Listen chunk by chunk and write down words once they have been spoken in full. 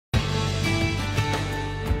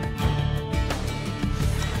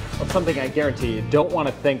Something I guarantee you don't want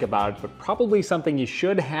to think about, but probably something you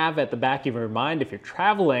should have at the back of your mind if you're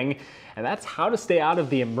traveling, and that's how to stay out of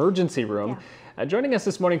the emergency room. Joining us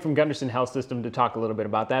this morning from Gunderson Health System to talk a little bit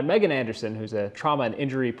about that, Megan Anderson, who's a trauma and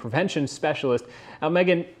injury prevention specialist.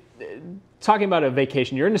 Megan, talking about a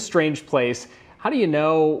vacation, you're in a strange place. How do you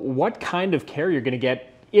know what kind of care you're going to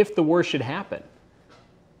get if the worst should happen?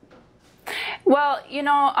 Well,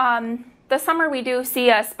 this summer we do see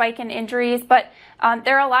a spike in injuries, but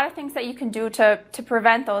there are a lot of things that you can do to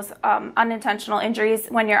prevent those unintentional injuries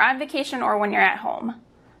when you're on vacation or when you're at home.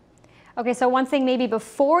 Okay, so one thing maybe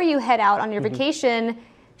before you head out on your vacation,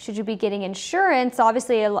 should you be getting insurance?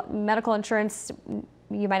 Obviously, medical insurance,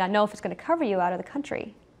 you might not know if it's going to cover you out of the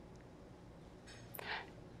country.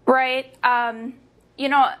 Right. The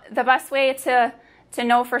best way to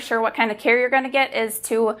know for sure what kind of care you're going to get is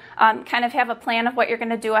to kind of have a plan of what you're going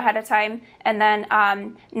to do ahead of time, and then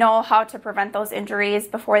know how to prevent those injuries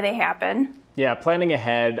before they happen. Yeah, planning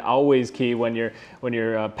ahead, always key when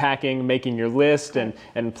you're packing, making your list, and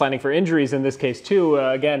planning for injuries in this case too.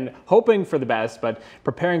 Again, hoping for the best, but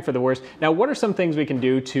preparing for the worst. Now, what are some things we can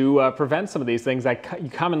do to prevent some of these things that you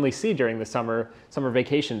commonly see during the summer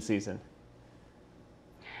vacation season?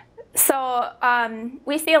 So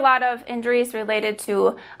we see a lot of injuries related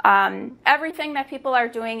to everything that people are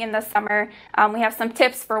doing in the summer. We have some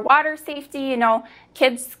tips for water safety.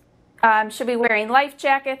 Kids should be wearing life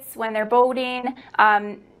jackets when they're boating,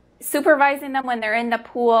 supervising them when they're in the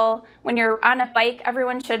pool. When you're on a bike,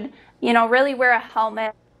 everyone should, really wear a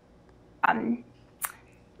helmet.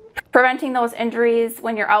 Preventing those injuries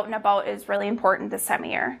when you're out and about is really important this time of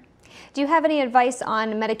year. Do you have any advice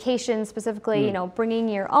on medications specifically, bringing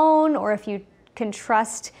your own, or if you can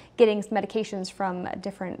trust getting medications from a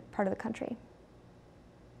different part of the country?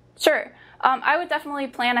 Sure. I would definitely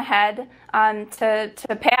plan ahead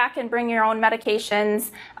to pack and bring your own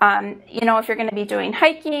medications. If you're going to be doing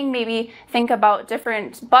hiking, maybe think about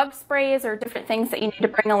different bug sprays or different things that you need to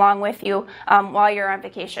bring along with you while you're on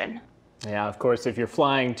vacation. Yeah, of course, if you're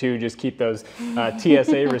flying too, just keep those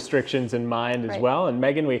TSA restrictions in mind as well. And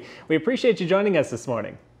Megan, we appreciate you joining us this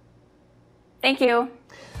morning. Thank you.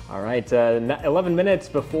 All right, 11 minutes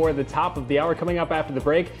before the top of the hour. Coming up after the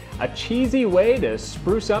break, a cheesy way to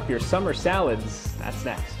spruce up your summer salads. That's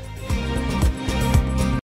next.